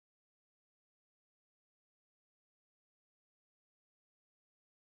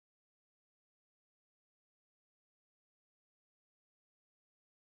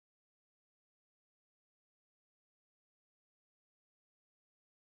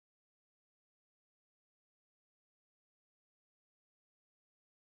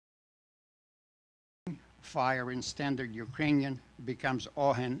fire in standard Ukrainian becomes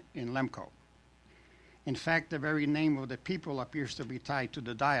ohen in Lemko. In fact, the very name of the people appears to be tied to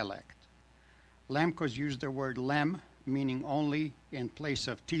the dialect. Lemkos use the word lem, meaning only, in place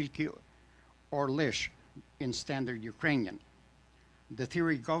of tilki or lish in standard Ukrainian. The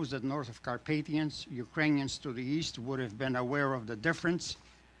theory goes that north of Carpathians, Ukrainians to the east would have been aware of the difference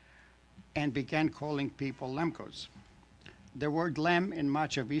and began calling people Lemkos. The word lem in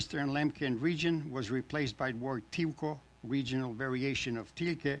much of eastern Lemkian region was replaced by the word tilko, regional variation of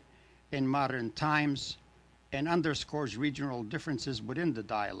tilke, in modern times, and underscores regional differences within the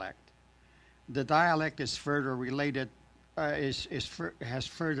dialect. The dialect is further related, has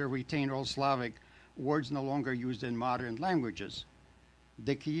further retained Old Slavic words no longer used in modern languages.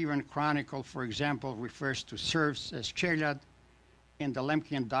 The Kievan Chronicle, for example, refers to serfs as chelad. In the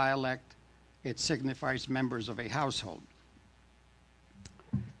Lemkian dialect, it signifies members of a household.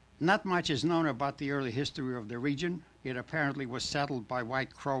 Not much is known about the early history of the region. It apparently was settled by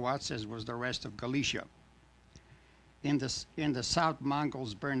white Croats, as was the rest of Galicia. In the south,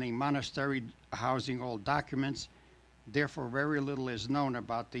 Mongols burned a monastery housing all documents. Therefore, very little is known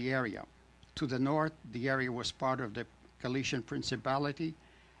about the area. To the north, the area was part of the Galician Principality,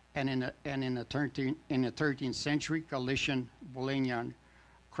 and in the 13th century, Galician Volhynian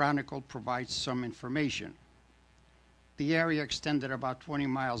Chronicle provides some information. The area extended about 20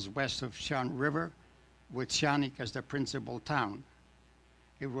 miles west of Shan River, with Schanik as the principal town.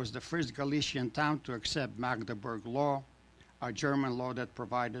 It was the first Galician town to accept Magdeburg law, a German law that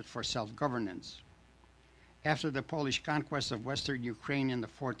provided for self-governance. After the Polish conquest of western Ukraine in the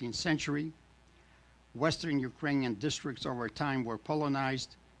 14th century, western Ukrainian districts over time were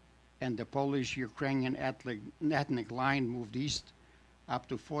Polonized, and the Polish-Ukrainian ethnic line moved east up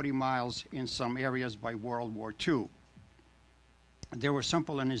to 40 miles in some areas by World War II. There was some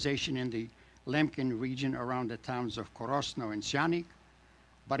Polonization in the Lemkin region around the towns of Korosno and Sjanik,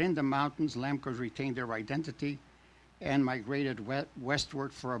 but in the mountains, Lemkos retained their identity and migrated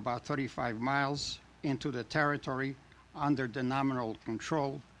westward for about 35 miles into the territory under the nominal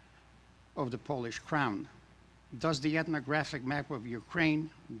control of the Polish crown. Thus, the ethnographic map of Ukraine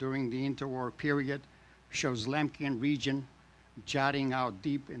during the interwar period shows Lemkian region jutting out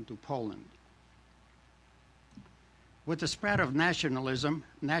deep into Poland. With the spread of nationalism,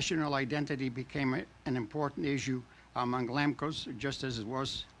 national identity became an important issue among Lemkos, just as it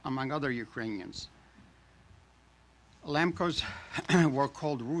was among other Ukrainians. Lemkos were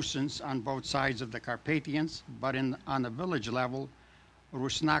called Rusins on both sides of the Carpathians, but on the village level,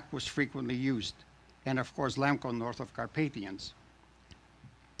 Rusnak was frequently used, and of course Lemko north of Carpathians.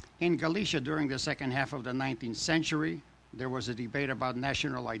 In Galicia during the second half of the 19th century, there was a debate about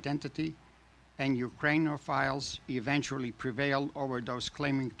national identity, and Ukrainophiles eventually prevailed over those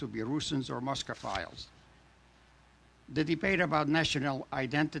claiming to be Rusins or Muscophiles. The debate about national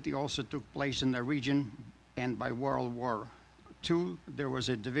identity also took place in the region, and by World War II, there was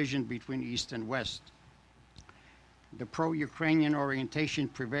a division between East and West. The pro-Ukrainian orientation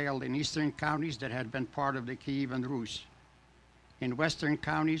prevailed in eastern counties that had been part of the Kievan Rus. In western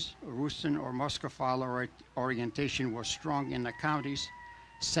counties, Rusin or Muscophile orientation was strong in the counties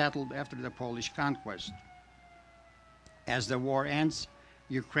settled after the Polish conquest. As the war ends,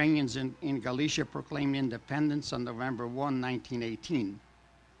 Ukrainians in Galicia proclaimed independence on November 1, 1918.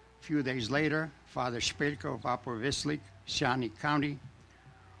 A few days later, Father Shpilko of Upper Vislik, Sjanik County,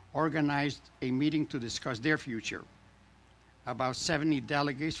 organized a meeting to discuss their future. About 70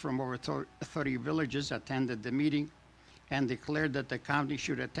 delegates from over 30 villages attended the meeting and declared that the county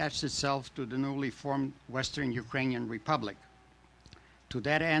should attach itself to the newly formed Western Ukrainian Republic. To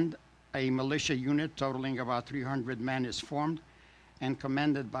that end, a militia unit totaling about 300 men is formed and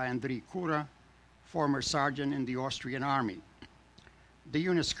commanded by Andriy Kura, former sergeant in the Austrian army. The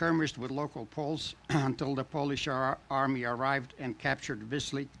unit skirmished with local Poles until the Polish army arrived and captured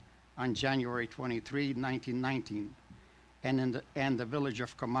Vislik on January 23, 1919, and the village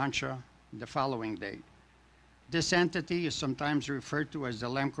of Komancha the following day. This entity is sometimes referred to as the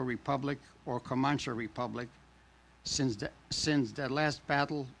Lemko Republic or Komancha Republic, since the last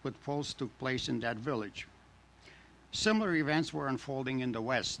battle with Poles took place in that village. Similar events were unfolding in the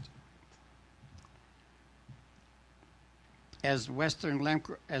West. As Western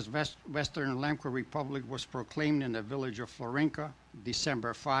Lemko Republic was proclaimed in the village of Florinka,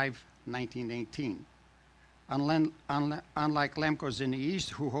 December 5, 1918. Unlike Lemkos in the east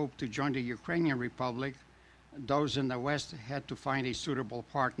who hoped to join the Ukrainian Republic, those in the west had to find a suitable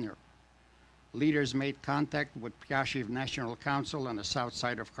partner. Leaders made contact with Piashiv National Council on the south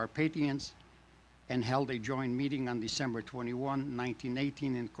side of Carpathians and held a joint meeting on December 21,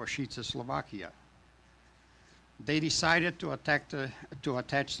 1918 in Košice, Slovakia. They decided to attach the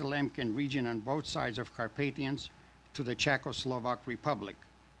Lemkin region on both sides of Carpathians to the Czechoslovak Republic.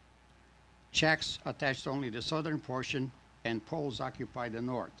 Czechs attached only the southern portion, and Poles occupied the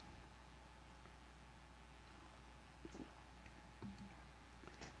north.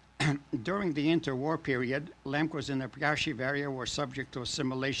 During the interwar period, Lemkos in the Piashiv area were subject to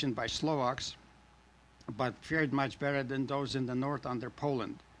assimilation by Slovaks, but fared much better than those in the north under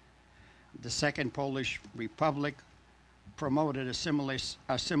Poland. The Second Polish Republic promoted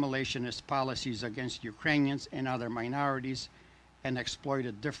assimilationist policies against Ukrainians and other minorities and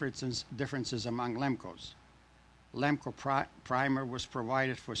exploited differences among Lemkos. Lemko primer was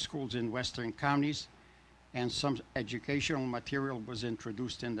provided for schools in western counties, and some educational material was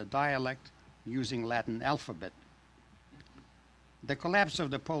introduced in the dialect using Latin alphabet. The collapse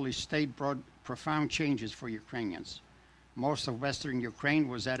of the Polish state brought profound changes for Ukrainians. Most of western Ukraine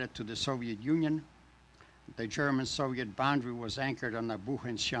was added to the Soviet Union. The German-Soviet boundary was anchored on the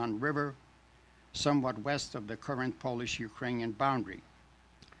Buchenschan River, somewhat west of the current Polish-Ukrainian boundary.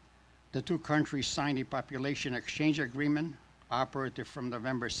 The two countries signed a population exchange agreement operative from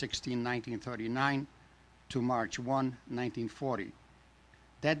November 16, 1939 to March 1, 1940.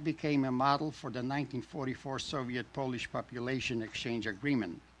 That became a model for the 1944 Soviet-Polish population exchange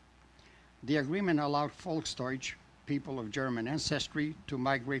agreement. The agreement allowed Volksdeutsch, people of German ancestry, to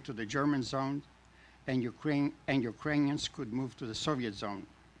migrate to the German zone, and Ukrainians could move to the Soviet zone.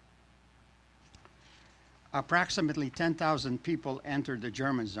 Approximately 10,000 people entered the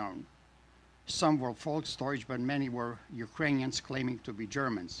German zone. Some were Volksdeutsch, but many were Ukrainians claiming to be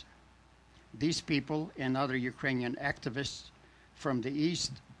Germans. These people and other Ukrainian activists from the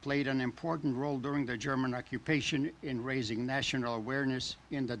East played an important role during the German occupation in raising national awareness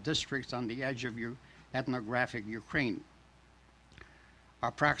in the districts on the edge of ethnographic Ukraine.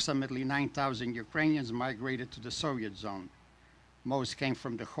 Approximately 9,000 Ukrainians migrated to the Soviet zone. Most came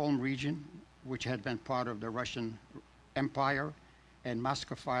from the Holm region, which had been part of the Russian Empire, and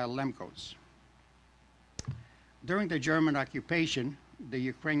Muscophile Lemkos. During the German occupation, the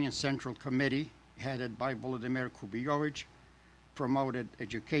Ukrainian Central Committee, headed by Volodymyr Kubiyovich, promoted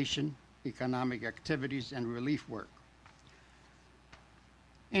education, economic activities, and relief work.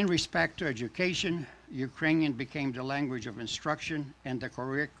 In respect to education, Ukrainian became the language of instruction, and the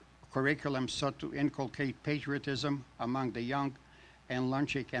curriculum sought to inculcate patriotism among the young and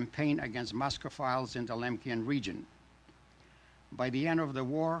launched a campaign against Muscophiles in the Lemkian region. By the end of the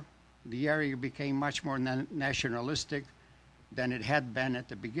war, the area became much more nationalistic than it had been at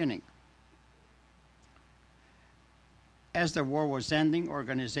the beginning. As the war was ending,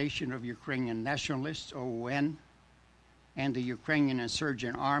 Organization of Ukrainian Nationalists, OUN, and the Ukrainian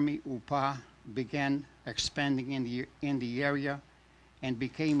Insurgent Army, UPA, began expanding in the area and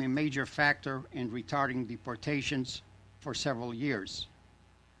became a major factor in retarding deportations for several years.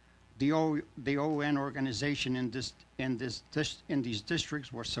 The OUN organization in these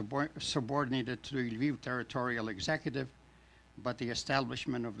districts were subordinated to the Lviv Territorial Executive, but the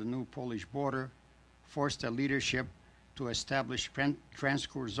establishment of the new Polish border forced the leadership to establish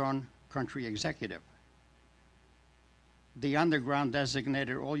Transkurzon country executive. The underground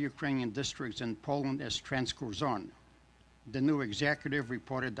designated all Ukrainian districts in Poland as Transkurzon. The new executive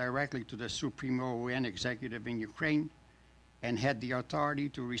reported directly to the Supreme OUN executive in Ukraine and had the authority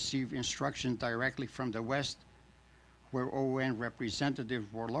to receive instructions directly from the West, where OUN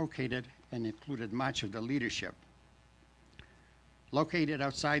representatives were located and included much of the leadership. Located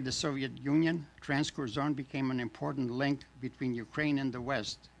outside the Soviet Union, Transkurzon became an important link between Ukraine and the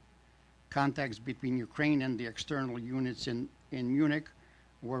West. Contacts between Ukraine and the external units in Munich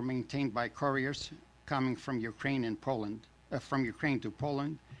were maintained by couriers coming from Ukraine to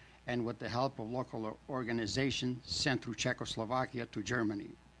Poland, and with the help of local organizations sent through Czechoslovakia to Germany.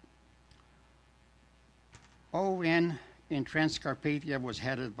 OUN in Transcarpathia was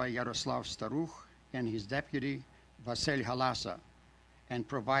headed by Yaroslav Staruch and his deputy Vasil Halasa, and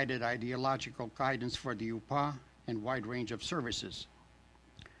provided ideological guidance for the UPA and wide range of services.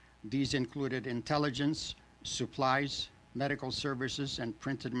 These included intelligence, supplies, medical services, and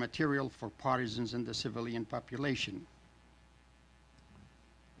printed material for partisans and the civilian population.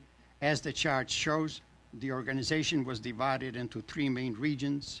 As the chart shows, the organization was divided into three main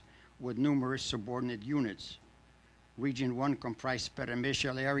regions with numerous subordinate units. Region 1 comprised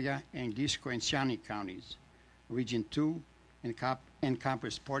Peremyshel area and Gisko and Siani counties. Region 2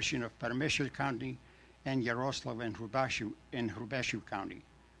 encompassed portion of Peremyshel County and Yaroslav and Hrubeshev County.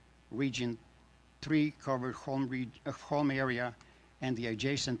 Region 3 covered Holm area and the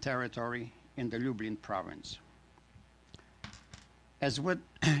adjacent territory in the Lublin province. As with,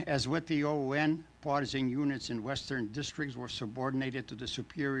 as with the OON, partisan units in western districts were subordinated to the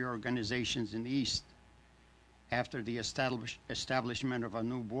superior organizations in the east. After the establishment of a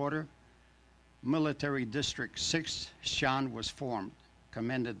new border, Military District 6, Shan, was formed,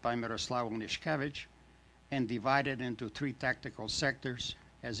 commanded by Miroslav Oniszkiewicz, and divided into 3 tactical sectors,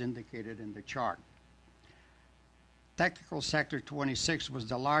 as indicated in the chart. Tactical Sector 26 was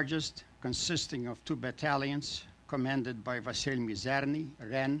the largest, consisting of 2 battalions, commanded by Vasil Mizerny,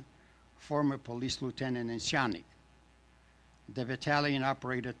 Ren, former police lieutenant in Syanik. The battalion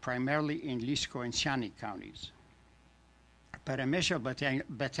operated primarily in Lisko and Syanik counties. Peremysl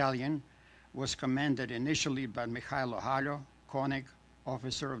battalion was commanded initially by Mikhailo Halo, Konig,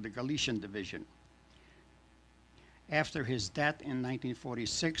 officer of the Galician Division. After his death in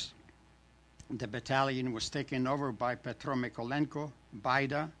 1946, the battalion was taken over by Petro Mikolenko,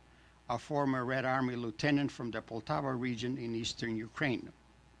 Baida, a former Red Army lieutenant from the Poltava region in eastern Ukraine.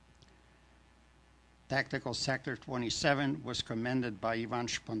 Tactical Sector 27 was commanded by Ivan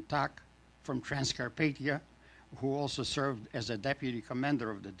Shpontak from Transcarpathia, who also served as a deputy commander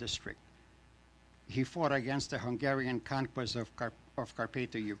of the district. He fought against the Hungarian conquest of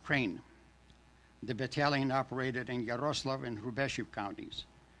Carpathian Ukraine. The battalion operated in Yaroslav and Hrubeshev counties.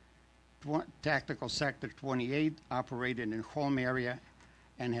 Tactical Sector 28 operated in Holm area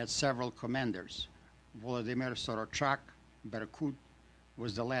and had several commanders. Volodymyr Sorochak, Berkut,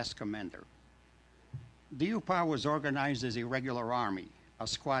 was the last commander. The UPA was organized as a regular army. A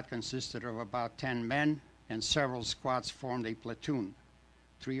squad consisted of about 10 men, and several squads formed a platoon.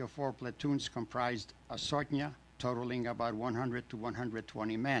 3 or 4 platoons comprised a sotnya, totaling about 100 to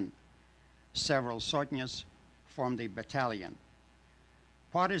 120 men. Several sotnyas formed a battalion.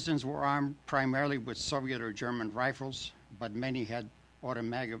 Partisans were armed primarily with Soviet or German rifles, but many had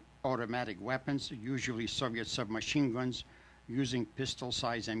automatic weapons, usually Soviet submachine guns, using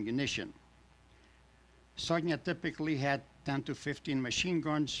pistol-sized ammunition. Sotnya typically had 10 to 15 machine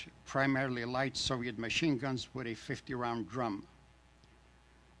guns, primarily light Soviet machine guns with a 50-round drum.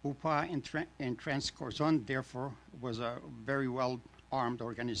 UPA in Transcorzon, therefore, was a very well-armed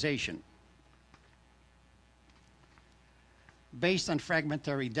organization. Based on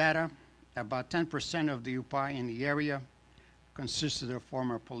fragmentary data, about 10% of the UPA in the area consisted of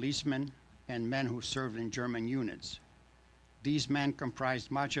former policemen and men who served in German units. These men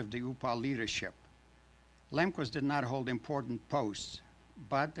comprised much of the UPA leadership. Lemkos did not hold important posts,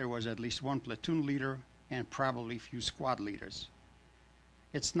 but there was at least 1 platoon leader and probably few squad leaders.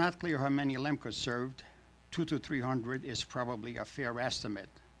 It's not clear how many Lemkos served. 200 to 300 is probably a fair estimate.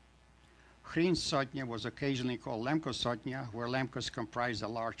 Hrin Sotnya was occasionally called Lemkos Sotnya, where Lemkos comprised a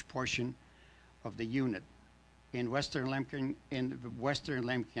large portion of the unit. In Western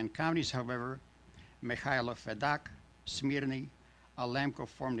Lemkian counties, however, Mikhailo Fedak, Smirny, a Lemko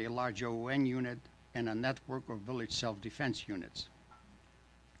formed a large OON unit and a network of village self-defense units.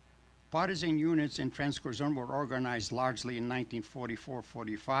 Partisan units in Transcorzon were organized largely in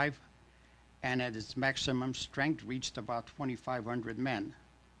 1944-45, and at its maximum strength reached about 2,500 men.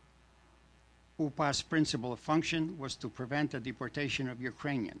 UPA's principal function was to prevent the deportation of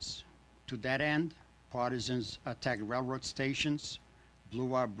Ukrainians. To that end, partisans attacked railroad stations,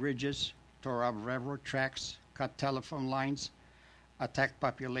 blew up bridges, tore up railroad tracks, cut telephone lines, attacked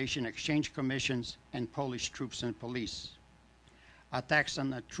population exchange commissions, and Polish troops and police. Attacks on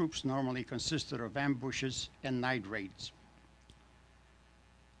the troops normally consisted of ambushes and night raids.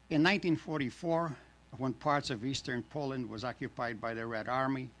 In 1944, when parts of eastern Poland was occupied by the Red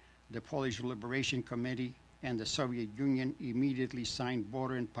Army, the Polish Liberation Committee and the Soviet Union immediately signed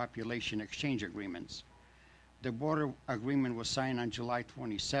border and population exchange agreements. The border agreement was signed on July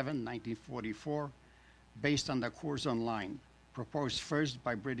 27, 1944, based on the Curzon line, proposed first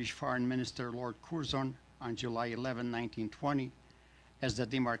by British Foreign Minister Lord Curzon on July 11, 1920, as the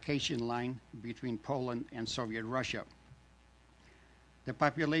demarcation line between Poland and Soviet Russia. The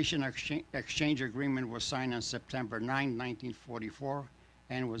population exchange agreement was signed on September 9, 1944,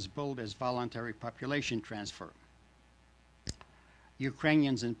 and was billed as voluntary population transfer.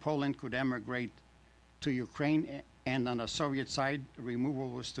 Ukrainians in Poland could emigrate to Ukraine, and on the Soviet side, removal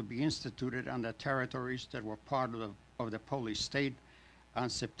was to be instituted on the territories that were part of the Polish state on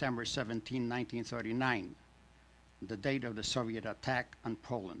September 17, 1939, the date of the Soviet attack on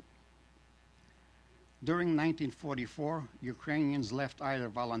Poland. During 1944, Ukrainians left either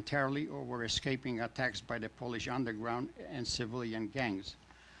voluntarily or were escaping attacks by the Polish underground and civilian gangs,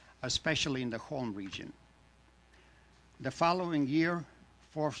 especially in the Holm region. The following year,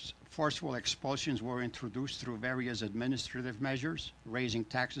 forceful expulsions were introduced through various administrative measures, raising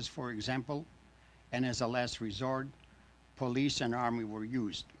taxes, for example, and as a last resort, police, and army were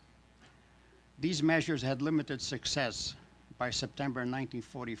used. These measures had limited success. By September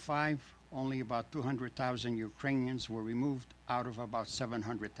 1945, only about 200,000 Ukrainians were removed out of about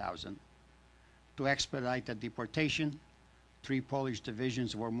 700,000. To expedite the deportation, 3 Polish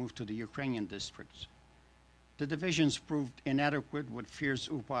divisions were moved to the Ukrainian districts. The divisions proved inadequate with fierce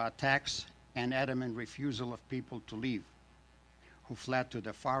UPA attacks and adamant refusal of people to leave, who fled to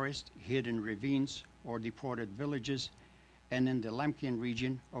the forest, hid in ravines, or deported villages, and in the Lemkos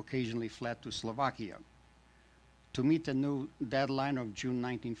region occasionally fled to Slovakia. To meet the new deadline of June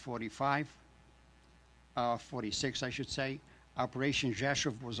 1945, 46 I should say, Operation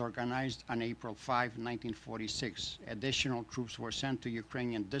Rzeszów was organized on April 5, 1946. Additional troops were sent to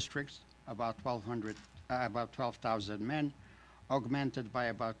Ukrainian districts, about 12,000 men, augmented by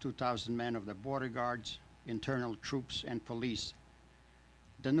about 2,000 men of the border guards, internal troops, and police.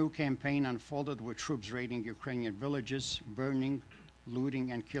 The new campaign unfolded with troops raiding Ukrainian villages, burning,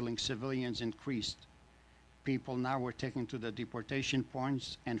 looting, and killing civilians increased. People now were taken to the deportation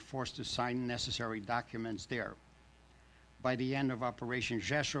points and forced to sign necessary documents there. By the end of Operation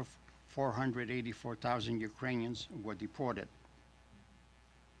Rzeszów, 484,000 Ukrainians were deported.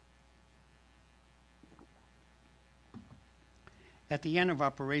 At the end of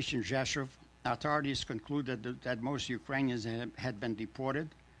Operation Rzeszów, authorities concluded that most Ukrainians had been deported.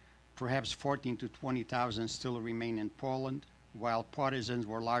 Perhaps 14 to 20,000 still remain in Poland, while partisans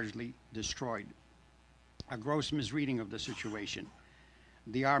were largely destroyed. A gross misreading of the situation.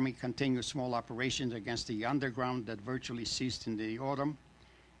 The army continued small operations against the underground that virtually ceased in the autumn,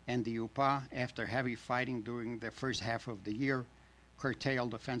 and the UPA, after heavy fighting during the first half of the year,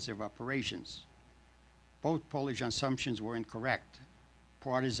 curtailed offensive operations. Both Polish assumptions were incorrect.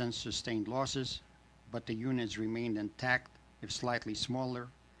 Partisans sustained losses, but the units remained intact, if slightly smaller,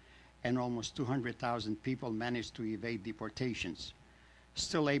 and almost 200,000 people managed to evade deportations,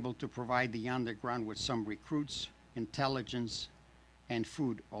 still able to provide the underground with some recruits, intelligence, and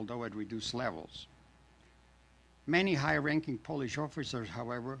food, although at reduced levels. Many high-ranking Polish officers,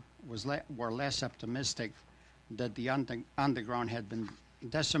 however, were less optimistic that the underground had been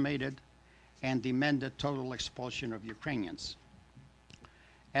decimated and demanded total expulsion of Ukrainians.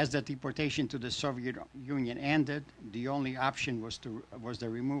 As the deportation to the Soviet Union ended, the only option was the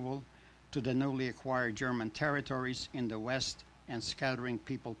removal to the newly acquired German territories in the West and scattering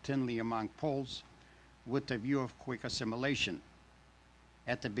people thinly among Poles with the view of quick assimilation.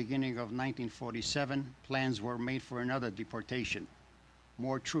 At the beginning of 1947, plans were made for another deportation.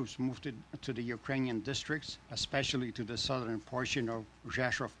 More troops moved to the Ukrainian districts, especially to the southern portion of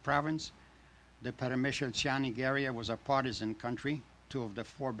Rzeszów province. The Peremyśl-Tsianik area was a partisan country. 2 of the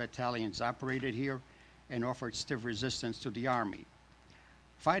 4 battalions operated here and offered stiff resistance to the army.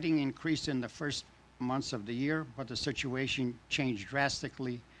 Fighting increased in the first months of the year, but the situation changed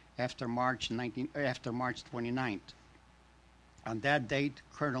drastically after March 29th. On that date,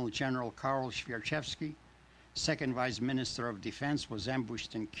 Colonel General Karol Świerczewski, second Vice Minister of Defense, was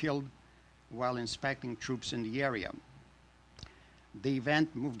ambushed and killed while inspecting troops in the area. The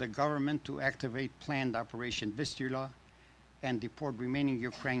event moved the government to activate planned Operation Vistula and deport remaining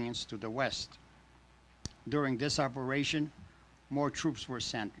Ukrainians to the west. During this operation, more troops were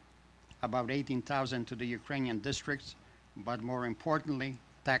sent, about 18,000 to the Ukrainian districts, but more importantly,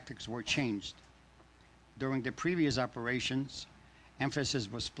 tactics were changed. During the previous operations,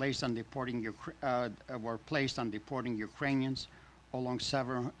 emphasis was placed on deporting Ukrainians along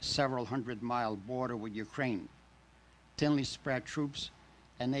several hundred-mile border with Ukraine. Thinly spread troops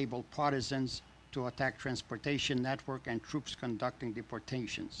enabled partisans to attack transportation network and troops conducting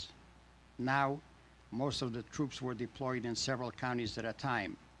deportations. Now, most of the troops were deployed in several counties at a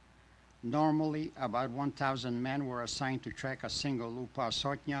time. Normally, about 1,000 men were assigned to track a single UPA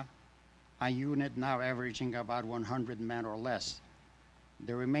sotnia, a unit now averaging about 100 men or less.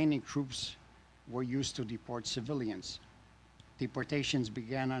 The remaining troops were used to deport civilians. Deportations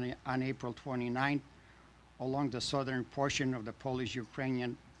began on April 29th along the southern portion of the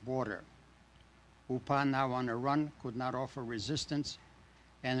Polish-Ukrainian border. UPA, now on a run, could not offer resistance,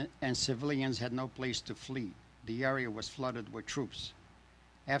 and civilians had no place to flee. The area was flooded with troops.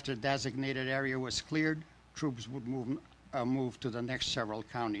 After the designated area was cleared, troops would move to the next several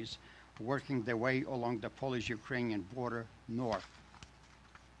counties, working their way along the Polish-Ukrainian border north.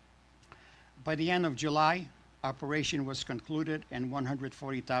 By the end of July, operation was concluded and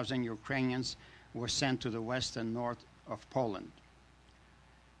 140,000 Ukrainians were sent to the west and north of Poland.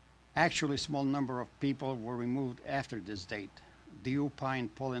 Actually, a small number of people were removed after this date. The UPA in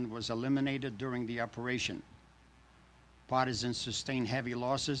Poland was eliminated during the operation. Partisans sustained heavy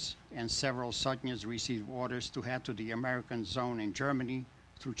losses, and several Sotnias received orders to head to the American zone in Germany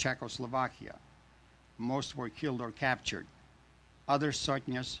through Czechoslovakia. Most were killed or captured. Other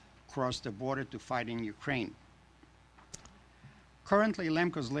Sotnias crossed the border to fight in Ukraine. Currently,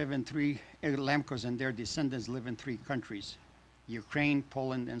 Lemkos and their descendants live in three countries: Ukraine,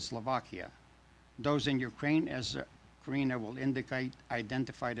 Poland, and Slovakia. Those in Ukraine, as Karina will indicate,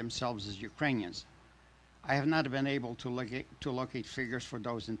 identify themselves as Ukrainians. I have not been able to locate figures for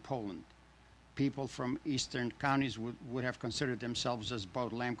those in Poland. People from eastern counties would have considered themselves as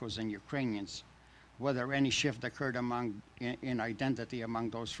both Lemkos and Ukrainians. Whether any shift occurred in identity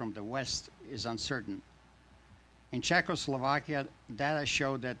among those from the west is uncertain. In Czechoslovakia, data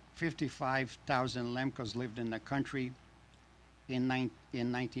show that 55,000 Lemkos lived in the country in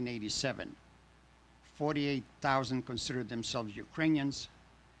 1987. 48,000 considered themselves Ukrainians,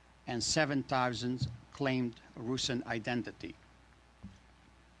 and 7,000 claimed Russian identity.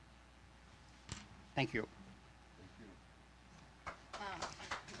 Thank you.